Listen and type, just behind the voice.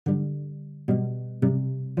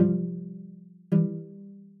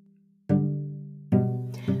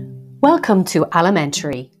Welcome to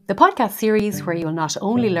Alimentary, the podcast series where you will not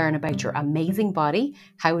only learn about your amazing body,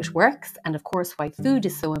 how it works, and of course why food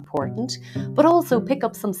is so important, but also pick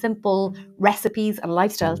up some simple recipes and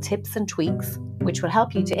lifestyle tips and tweaks which will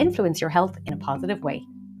help you to influence your health in a positive way.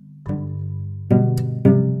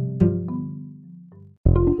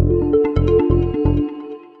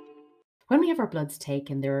 When we have our bloods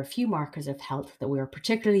taken, there are a few markers of health that we are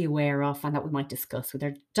particularly aware of and that we might discuss with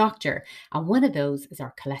our doctor. And one of those is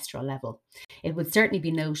our cholesterol level. It would certainly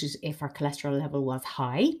be noted if our cholesterol level was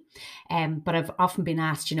high. But I've often been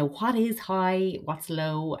asked, what is high, what's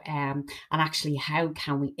low, and actually how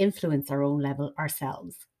can we influence our own level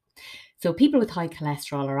ourselves? So people with high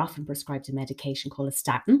cholesterol are often prescribed a medication called a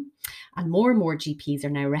statin, and more GPs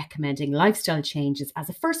are now recommending lifestyle changes as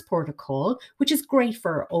a first port of call, which is great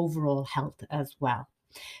for our overall health as well.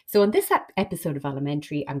 So on this episode of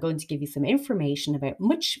Alimentary, I'm going to give you some information about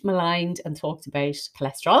much maligned and talked about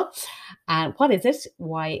cholesterol, and what is it,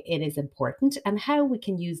 why it is important, and how we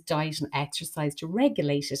can use diet and exercise to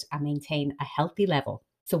regulate it and maintain a healthy level.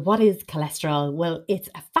 So what is cholesterol? Well, it's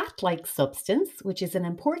a fat-like substance, which is an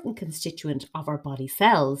important constituent of our body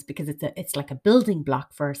cells because it's like a building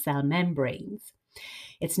block for our cell membranes.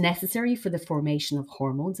 It's necessary for the formation of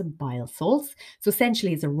hormones and bile salts. So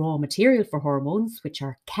essentially it's a raw material for hormones, which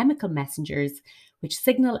are chemical messengers which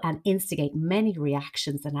signal and instigate many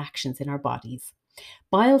reactions and actions in our bodies.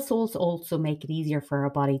 Bile salts also make it easier for our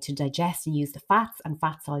body to digest and use the fats and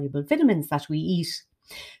fat-soluble vitamins that we eat.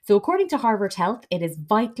 So according to Harvard Health, it is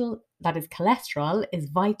vital, that is cholesterol is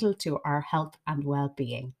vital to our health and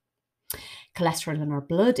well-being. Cholesterol in our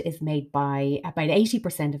blood is made by, about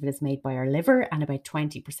 80% of it is made by our liver, and about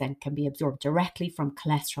 20% can be absorbed directly from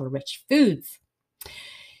cholesterol-rich foods.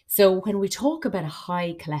 So when we talk about a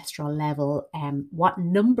high cholesterol level, what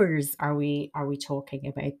numbers are we talking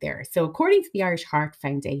about there? So according to the Irish Heart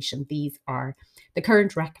Foundation, these are the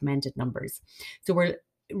current recommended numbers. So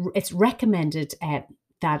it's recommended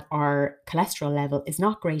that our cholesterol level is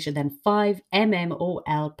not greater than 5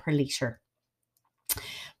 mmol per litre.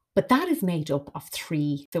 But that is made up of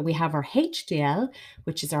three. So we have our HDL,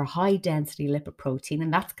 which is our high density lipoprotein,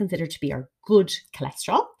 and that's considered to be our good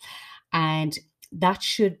cholesterol. And that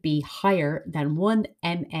should be higher than 1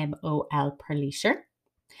 mmol per litre.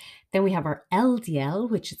 Then we have our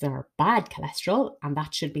LDL, which is our bad cholesterol, and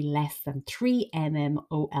that should be less than 3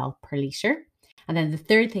 mmol per litre. And then the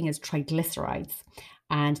third thing is triglycerides.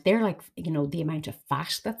 And they're like, the amount of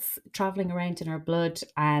fat that's traveling around in our blood,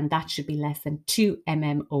 and that should be less than 2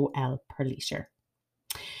 mmol per litre.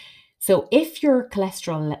 So if your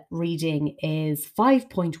cholesterol reading is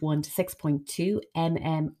 5.1 to 6.2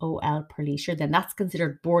 mmol per litre, then that's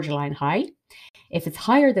considered borderline high. If it's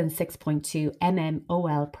higher than 6.2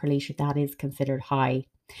 mmol per litre, that is considered high.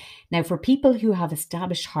 Now, for people who have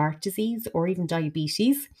established heart disease or even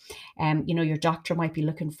diabetes, your doctor might be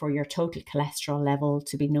looking for your total cholesterol level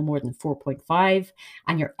to be no more than 4.5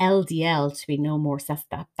 and your LDL to be no more, that's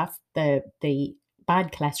the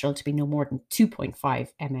bad cholesterol to be no more than 2.5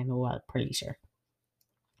 mmol per litre.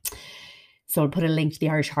 So I'll put a link to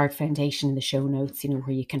the Irish Heart Foundation in the show notes, where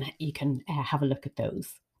you can have a look at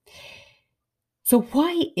those. So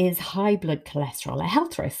why is high blood cholesterol a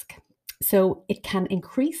health risk? So it can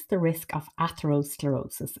increase the risk of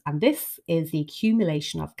atherosclerosis, and this is the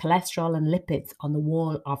accumulation of cholesterol and lipids on the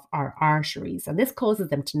wall of our arteries, and this causes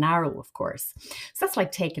them to narrow, of course. So that's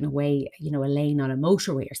like taking away, a lane on a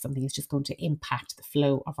motorway or something. It's just going to impact the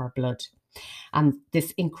flow of our blood, and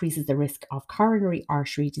this increases the risk of coronary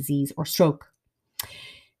artery disease or stroke.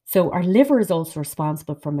 So our liver is also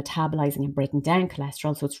responsible for metabolizing and breaking down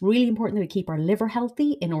cholesterol. So it's really important that we keep our liver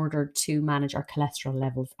healthy in order to manage our cholesterol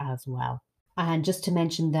levels as well. And just to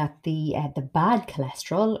mention that the bad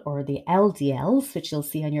cholesterol, or the LDLs, which you'll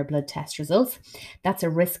see on your blood test results, that's a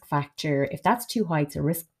risk factor. If that's too high, it's a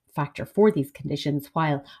risk factor for these conditions,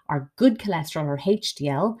 while our good cholesterol, or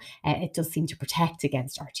HDL, it does seem to protect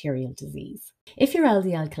against arterial disease. If your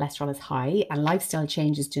LDL cholesterol is high and lifestyle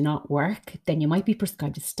changes do not work, then you might be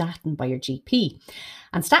prescribed a statin by your GP.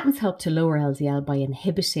 And statins help to lower LDL by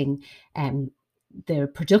inhibiting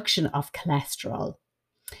the production of cholesterol.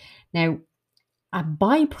 Now, a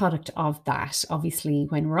byproduct of that, obviously,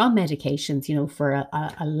 when we're on medications, for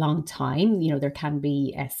a long time, there can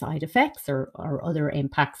be side effects or other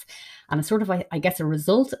impacts. And a sort of, I guess, a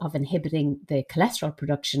result of inhibiting the cholesterol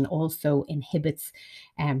production also inhibits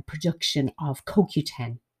production of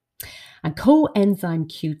CoQ10. And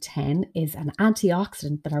coenzyme Q10 is an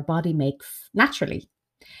antioxidant that our body makes naturally.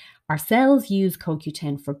 Our cells use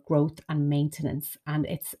CoQ10 for growth and maintenance, and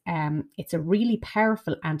it's a really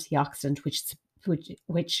powerful antioxidant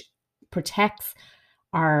which protects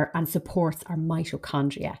and supports our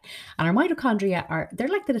mitochondria. And our mitochondria they're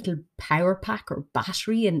like the little power pack or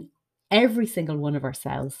battery in every single one of our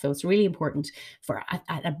cells. So it's really important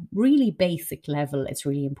at a really basic level, it's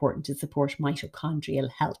really important to support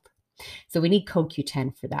mitochondrial health. So we need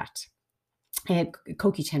CoQ10 for that.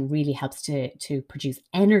 CoQ10 really helps to produce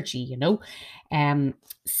energy,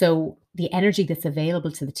 so the energy that's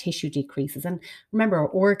available to the tissue decreases. And remember, our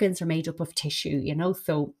organs are made up of tissue,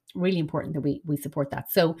 so really important that we support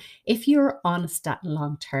that. So if you're on a statin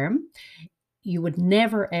long term, you would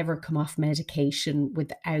never ever come off medication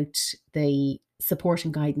without the support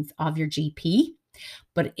and guidance of your GP.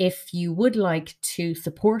 But if you would like to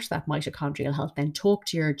support that mitochondrial health, then talk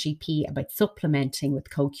to your GP about supplementing with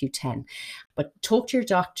CoQ10. But talk to your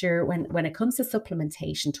doctor when it comes to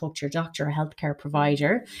supplementation, talk to your doctor or healthcare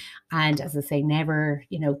provider. And as I say, never,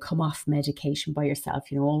 come off medication by yourself.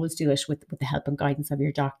 Always do it with the help and guidance of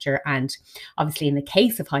your doctor. And obviously in the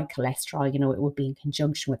case of high cholesterol, it would be in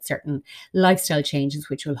conjunction with certain lifestyle changes,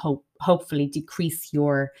 which will hopefully decrease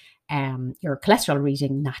your cholesterol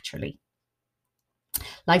reading naturally.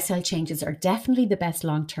 Lifestyle changes are definitely the best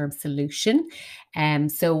long-term solution.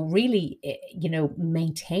 So really,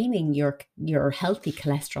 maintaining your healthy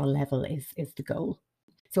cholesterol level is the goal.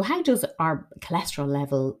 So how does our cholesterol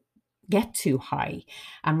level get too high?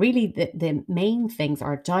 And really the main things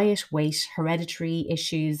are diet, weight, hereditary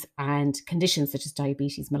issues, and conditions such as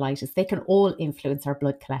diabetes mellitus. They can all influence our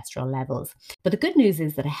blood cholesterol levels. But the good news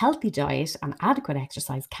is that a healthy diet and adequate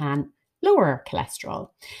exercise can lower our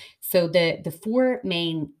cholesterol. So the four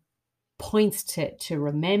main points to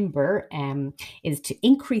remember is to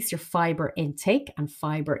increase your fiber intake, and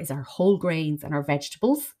fiber is our whole grains and our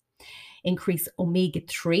vegetables. Increase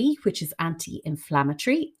omega-3, which is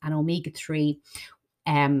anti-inflammatory, and omega-3,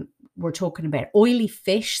 we're talking about oily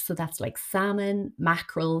fish, so that's like salmon,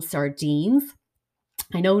 mackerel, sardines.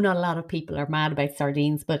 I know not a lot of people are mad about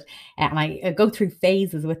sardines, but and I go through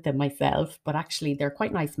phases with them myself, but actually they're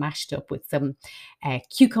quite nice mashed up with some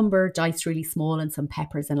cucumber diced really small and some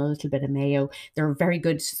peppers and a little bit of mayo. They're a very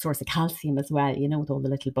good source of calcium as well, with all the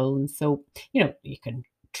little bones. So, you can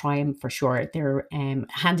try them for sure. They're a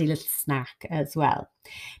handy little snack as well.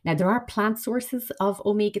 Now, there are plant sources of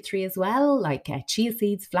omega-3 as well, like chia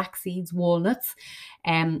seeds, flax seeds, walnuts.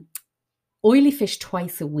 Oily fish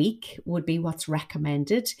twice a week would be what's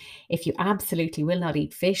recommended. If you absolutely will not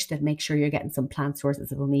eat fish, then make sure you're getting some plant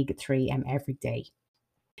sources of omega-3 every day.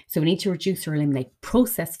 So we need to reduce or eliminate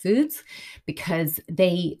processed foods because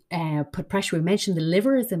they put pressure. We mentioned the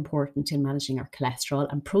liver is important in managing our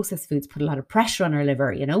cholesterol, and processed foods put a lot of pressure on our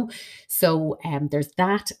liver, So there's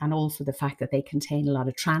that, and also the fact that they contain a lot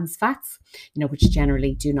of trans fats, which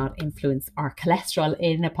generally do not influence our cholesterol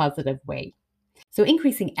in a positive way. So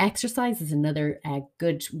increasing exercise is another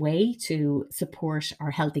good way to support our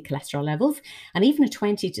healthy cholesterol levels. And even a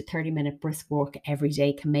 20 to 30 minute brisk walk every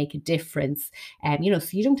day can make a difference. So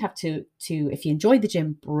you don't have to if you enjoy the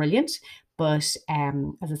gym, brilliant. But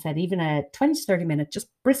as I said, even a 20 to 30 minute just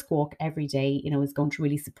brisk walk every day, is going to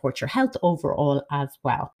really support your health overall as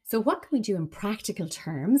well. So what can we do in practical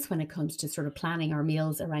terms when it comes to sort of planning our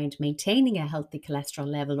meals around maintaining a healthy cholesterol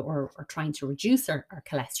level or trying to reduce our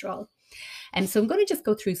cholesterol? And so I'm going to just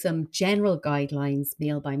go through some general guidelines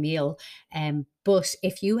meal by meal. But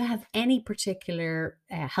if you have any particular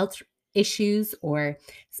health issues or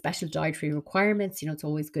special dietary requirements, it's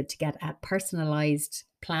always good to get a personalized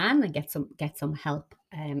plan and get some help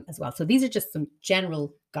as well. So these are just some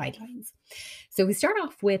general guidelines. So we start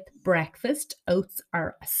off with breakfast. Oats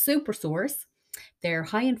are a super source. They're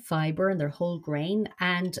high in fiber and they're whole grain.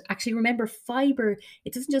 And actually, remember, fiber,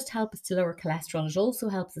 it doesn't just help us to lower cholesterol, it also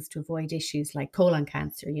helps us to avoid issues like colon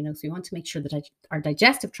cancer, So we want to make sure that our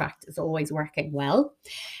digestive tract is always working well.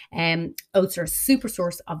 Oats are a super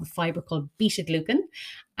source of a fiber called beta glucan.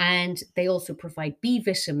 And they also provide B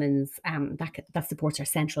vitamins that supports our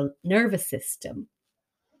central nervous system.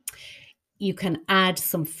 You can add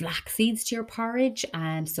some flax seeds to your porridge.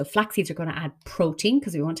 And so flax seeds are going to add protein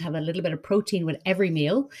because we want to have a little bit of protein with every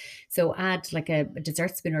meal. So add like a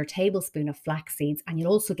dessert spoon or a tablespoon of flax seeds, and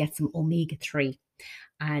you'll also get some omega-3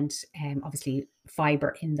 and obviously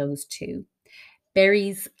fiber in those too.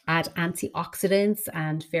 Berries add antioxidants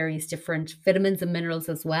and various different vitamins and minerals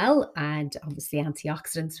as well. And obviously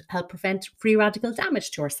antioxidants help prevent free radical damage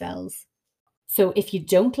to our cells. So if you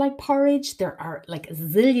don't like porridge, there are like a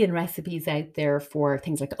zillion recipes out there for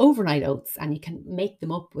things like overnight oats, and you can make them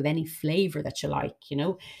up with any flavor that you like,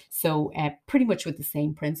 So pretty much with the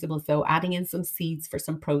same principle. So adding in some seeds for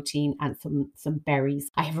some protein and some berries.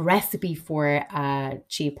 I have a recipe for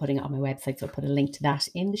chia pudding on my website, so I'll put a link to that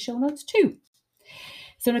in the show notes too.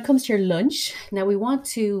 So when it comes to your lunch, now we want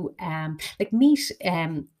to like meat.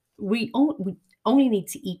 We only need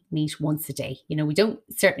to eat meat once a day. We don't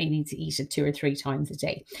certainly need to eat it 2 or 3 times a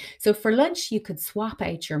day. So for lunch, you could swap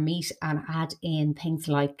out your meat and add in things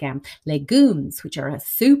like legumes, which are a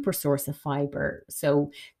super source of fiber.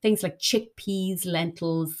 So things like chickpeas,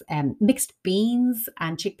 lentils, mixed beans,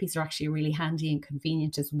 and chickpeas are actually really handy and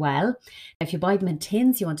convenient as well. If you buy them in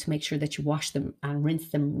tins, you want to make sure that you wash them and rinse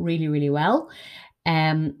them really, really well.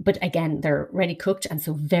 But again, they're ready cooked and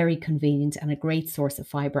so very convenient and a great source of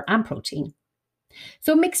fiber and protein.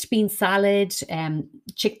 So mixed bean salad,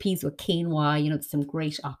 chickpeas with quinoa, there's some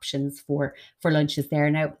great options for lunches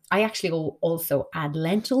there. Now, I actually also add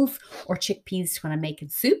lentils or chickpeas when I'm making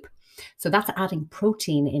soup. So that's adding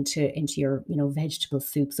protein into your vegetable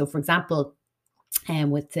soup. So for example,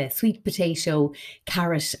 with the sweet potato,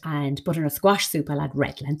 carrot, and butternut squash soup, I'll add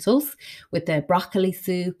red lentils. With the broccoli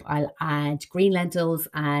soup, I'll add green lentils.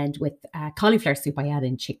 And with cauliflower soup, I add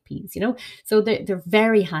in chickpeas. So they're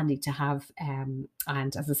very handy to have. And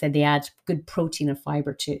as I said, they add good protein and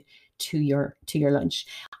fiber to your lunch.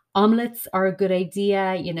 Omelets are a good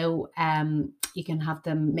idea. You can have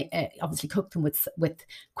them, obviously cook them with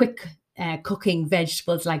quick cooking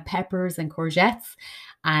vegetables like peppers and courgettes,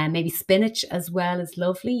 and maybe spinach as well is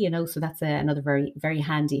lovely. So that's another very, very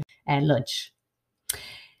handy lunch.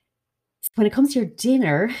 When it comes to your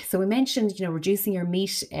dinner, so we mentioned, reducing your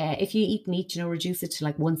meat. If you eat meat, reduce it to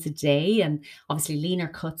like once a day. And obviously, leaner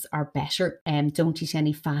cuts are better. Don't eat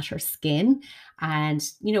any fat or skin. And,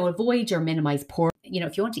 avoid or minimize pork.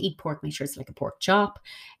 If you want to eat pork, make sure it's like a pork chop.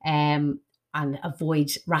 And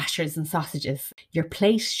avoid rashers and sausages. Your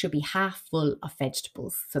plate should be half full of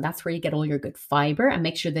vegetables. So that's where you get all your good fiber, and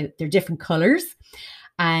make sure that they're different colors.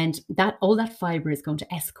 And that all that fiber is going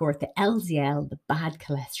to escort the LDL, the bad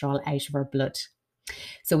cholesterol, out of our blood.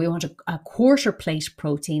 So we want a quarter plate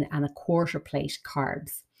protein and a quarter plate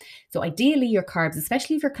carbs. So ideally your carbs,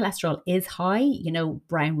 especially if your cholesterol is high,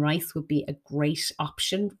 brown rice would be a great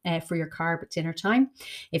option for your carb at dinner time.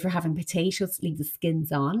 If you're having potatoes, leave the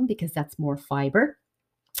skins on because that's more fiber.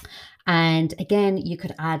 And again, you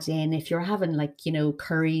could add in, if you're having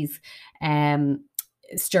curries,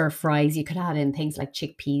 stir fries, you could add in things like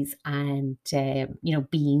chickpeas and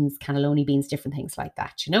beans, cannelloni beans, different things like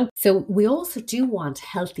that. So we also do want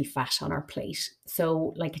healthy fat on our plate,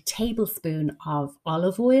 so like a tablespoon of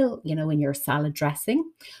olive oil in your salad dressing,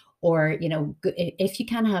 or if you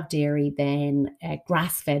can have dairy, then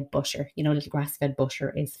grass-fed butter. Little grass-fed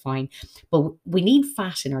butter is fine, but we need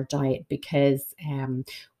fat in our diet because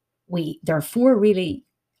there are four really.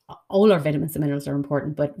 All our vitamins and minerals are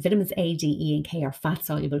important, but vitamins A, D, E, and K are fat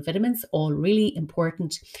soluble vitamins, all really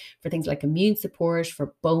important for things like immune support,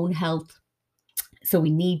 for bone health. So we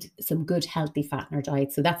need some good healthy fat in our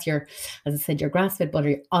diet. So that's as I said, your grass-fed butter,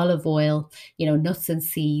 your olive oil, nuts and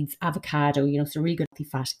seeds, avocado, so really good healthy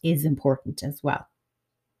fat is important as well.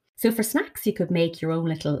 So for snacks, you could make your own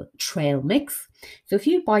little trail mix. So if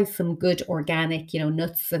you buy some good organic,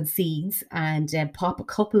 nuts and seeds, and pop a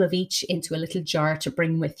couple of each into a little jar to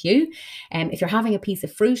bring with you. If you're having a piece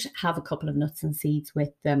of fruit, have a couple of nuts and seeds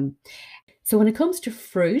with them. So when it comes to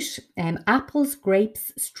fruit, apples,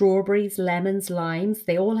 grapes, strawberries, lemons, limes,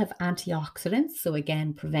 they all have antioxidants. So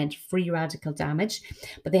again, prevent free radical damage,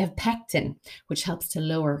 but they have pectin, which helps to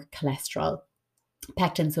lower cholesterol.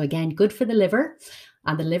 Pectin, so again, good for the liver,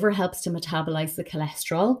 and the liver helps to metabolize the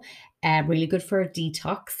cholesterol. Really good for a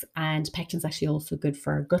detox, and pectin's actually also good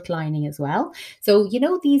for our gut lining as well. So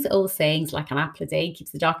these old sayings like an apple a day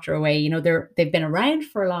keeps the doctor away. They've been around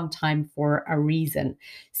for a long time for a reason.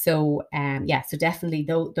 So so definitely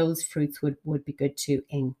those fruits would be good to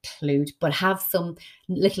include, but have some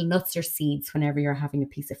little nuts or seeds whenever you're having a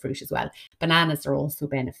piece of fruit as well. Bananas are also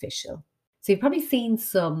beneficial. So you've probably seen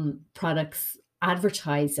some products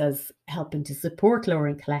advertised as helping to support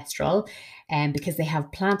lowering cholesterol, because they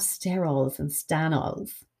have plant sterols and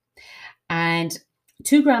stanols. And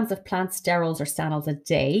 2 grams of plant sterols or stanols a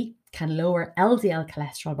day can lower LDL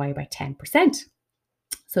cholesterol by about 10%.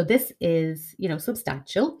 So this is,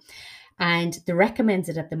 substantial. And the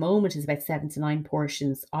recommended at the moment is about 7 to 9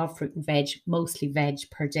 portions of fruit and veg, mostly veg,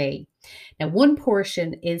 per day. Now, 1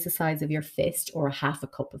 portion is the size of your fist, or half a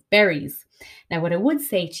cup of berries. Now, what I would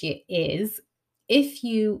say to you is, if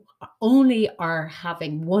you only are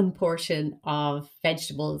having 1 portion of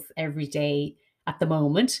vegetables every day at the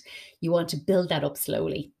moment, you want to build that up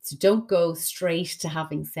slowly. So don't go straight to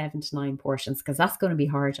having 7 to 9 portions, because that's going to be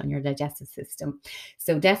hard on your digestive system.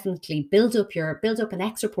 So definitely build up an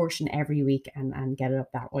extra portion every week and get it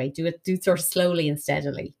up that way. Do it sort of slowly and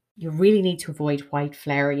steadily. You really need to avoid white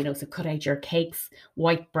flour, so cut out your cakes,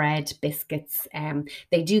 white bread, biscuits.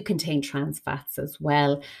 They do contain trans fats as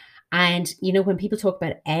well. And, when people talk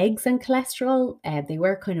about eggs and cholesterol, they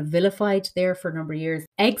were kind of vilified there for a number of years.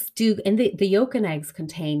 Eggs do, and the yolk in eggs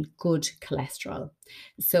contain good cholesterol.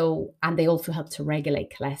 So, and they also help to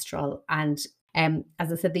regulate cholesterol. And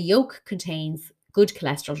as I said, the yolk contains good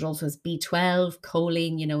cholesterol. It also has B12,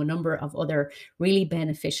 choline, a number of other really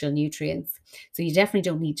beneficial nutrients. So you definitely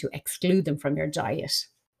don't need to exclude them from your diet.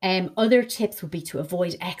 Other tips would be to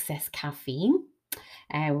avoid excess caffeine.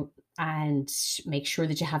 Uh, and make sure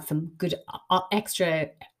that you have some good extra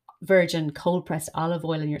virgin cold pressed olive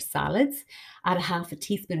oil in your salads. Add a half a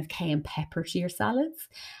teaspoon of cayenne pepper to your salads.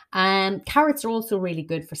 And carrots are also really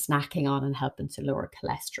good for snacking on and helping to lower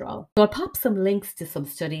cholesterol. So I'll pop some links to some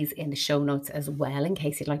studies in the show notes as well, in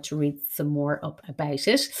case you'd like to read some more up about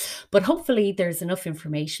it. But hopefully there's enough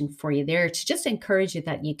information for you there to just encourage you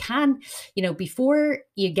that you can, before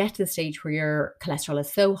you get to the stage where your cholesterol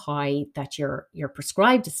is so high that you're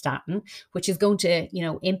prescribed a statin, which is going to,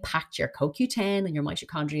 impact your CoQ10 and your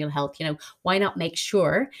mitochondrial health, why not make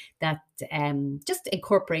sure that just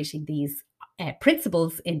incorporating these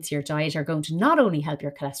principles into your diet are going to not only help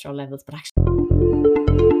your cholesterol levels, but actually.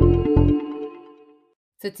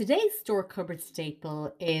 So today's store cupboard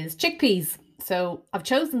staple is chickpeas. So I've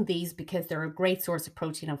chosen these because they're a great source of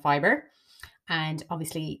protein and fiber. And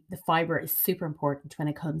obviously the fiber is super important when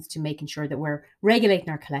it comes to making sure that we're regulating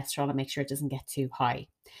our cholesterol and make sure it doesn't get too high.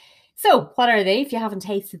 So what are they if you haven't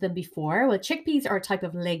tasted them before? Well, chickpeas are a type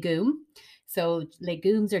of legume. So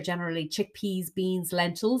legumes are generally chickpeas, beans,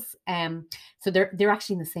 lentils. So they're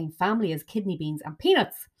actually in the same family as kidney beans and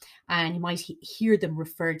peanuts. And you might hear them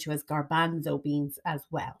referred to as garbanzo beans as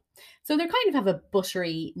well. So they kind of have a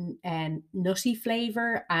buttery and nutty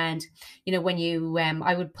flavor. And, when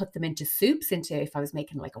I would put them into soups, if I was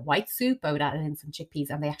making like a white soup, I would add in some chickpeas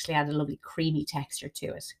and they actually add a lovely creamy texture to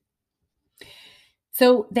it.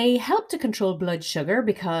 So they help to control blood sugar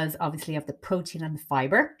because obviously of the protein and the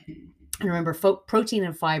fiber. And remember, protein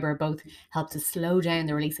and fiber both help to slow down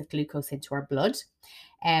the release of glucose into our blood.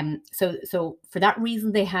 So for that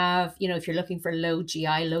reason, they have, if you're looking for low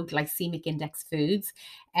GI, low glycemic index foods,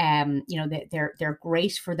 they're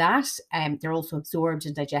great for that. They're also absorbed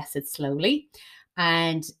and digested slowly.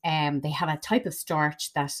 And they have a type of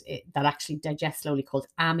starch that actually digests slowly called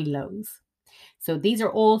amylose. So these are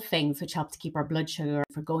all things which help to keep our blood sugar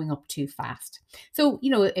from going up too fast. So,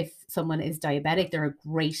 if someone is diabetic, they're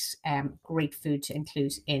a great food to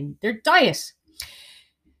include in their diet.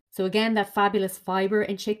 So again, that fabulous fiber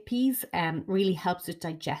in chickpeas really helps with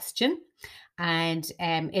digestion. And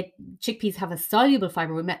chickpeas have a soluble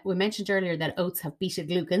fiber. We mentioned earlier that oats have beta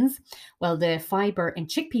glucans. Well, the fiber in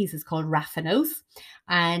chickpeas is called raffinose.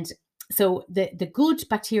 And so the good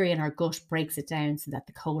bacteria in our gut breaks it down so that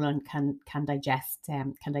the colon can digest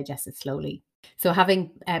it slowly. So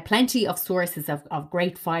having plenty of sources of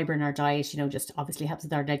great fiber in our diet, just obviously helps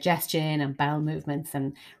with our digestion and bowel movements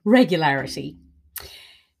and regularity.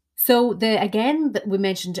 So we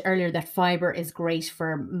mentioned earlier that fiber is great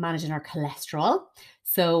for managing our cholesterol.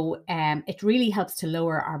 So it really helps to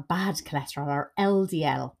lower our bad cholesterol, our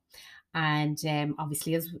LDL. And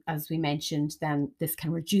obviously, as we mentioned, then this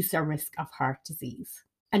can reduce our risk of heart disease.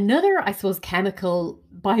 Another, I suppose, chemical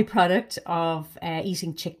byproduct of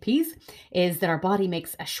eating chickpeas is that our body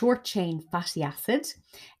makes a short chain fatty acid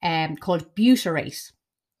called butyrate.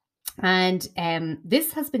 And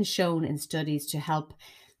this has been shown in studies to help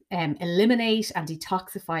eliminate and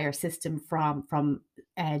detoxify our system from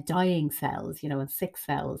dying cells, and sick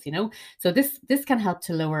cells, So this can help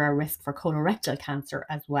to lower our risk for colorectal cancer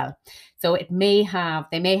as well. So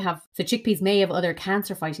chickpeas may have other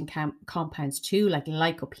cancer fighting compounds too, like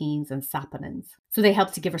lycopenes and saponins. So they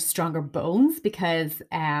help to give us stronger bones because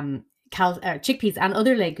chickpeas and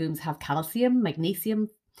other legumes have calcium, magnesium,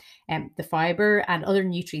 the fiber and other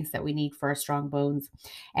nutrients that we need for our strong bones.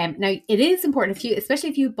 Now, it is important especially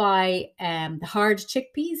if you buy the hard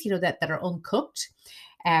chickpeas, that are uncooked.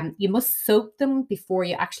 You must soak them before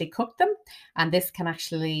you actually cook them. And this can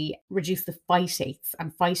actually reduce the phytates,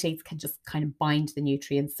 and phytates can just kind of bind the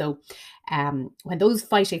nutrients. So when those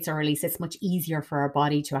phytates are released, it's much easier for our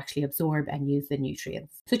body to actually absorb and use the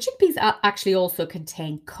nutrients. So chickpeas actually also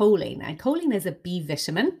contain choline, and choline is a B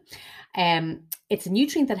vitamin. It's a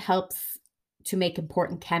nutrient that helps to make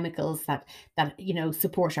important chemicals that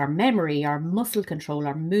support our memory, our muscle control,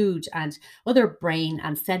 our mood, and other brain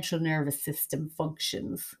and central nervous system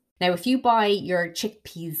functions. Now, if you buy your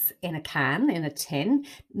chickpeas in a tin,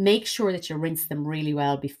 make sure that you rinse them really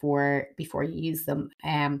well before you use them.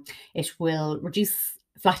 It will reduce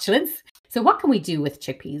flatulence. So what can we do with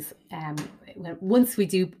chickpeas once we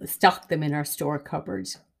do stock them in our store cupboard?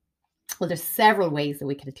 Well, there's several ways that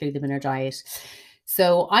we can include them in our diet.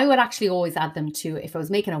 So I would actually always add them to, if I was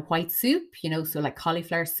making a white soup, so like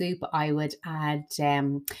cauliflower soup, I would add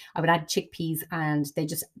chickpeas, and they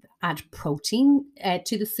just add protein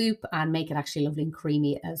to the soup and make it actually lovely and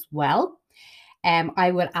creamy as well.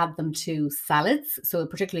 I would add them to salads, so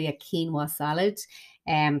particularly a quinoa salad.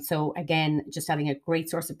 So again, just adding a great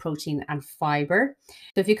source of protein and fiber.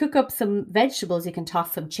 So if you cook up some vegetables, you can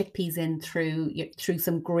toss some chickpeas in through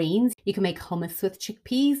some greens. You can make hummus with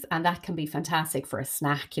chickpeas, and that can be fantastic for a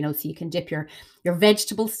snack. So you can dip your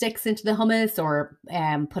vegetable sticks into the hummus, or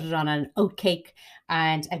put it on an oat cake.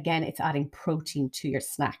 And again, it's adding protein to your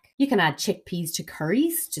snack. You can add chickpeas to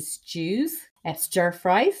curries, to stews, stir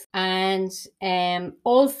fries, and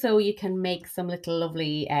also you can make some little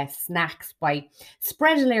lovely snacks by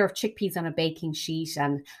spread a layer of chickpeas on a baking sheet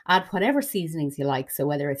and add whatever seasonings you like. So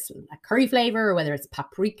whether it's a curry flavor or whether it's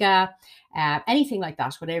paprika, anything like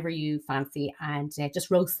that, whatever you fancy, and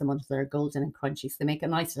just roast them until they're golden and crunchy, so they make a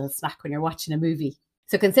nice little snack when you're watching a movie.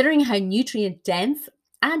 So considering how nutrient dense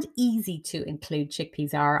and easy to include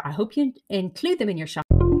chickpeas are, I hope you include them in your shop.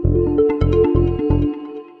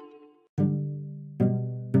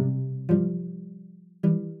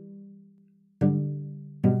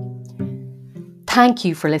 Thank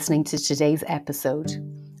you for listening to today's episode.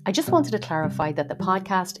 I just wanted to clarify that the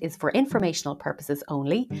podcast is for informational purposes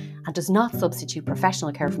only and does not substitute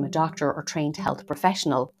professional care from a doctor or trained health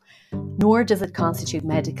professional, nor does it constitute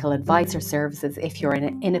medical advice or services if you're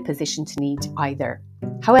in a position to need either.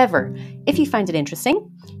 However, if you find it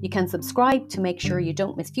interesting, you can subscribe to make sure you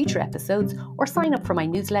don't miss future episodes, or sign up for my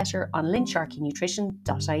newsletter on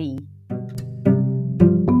lynsharkeynutrition.ie.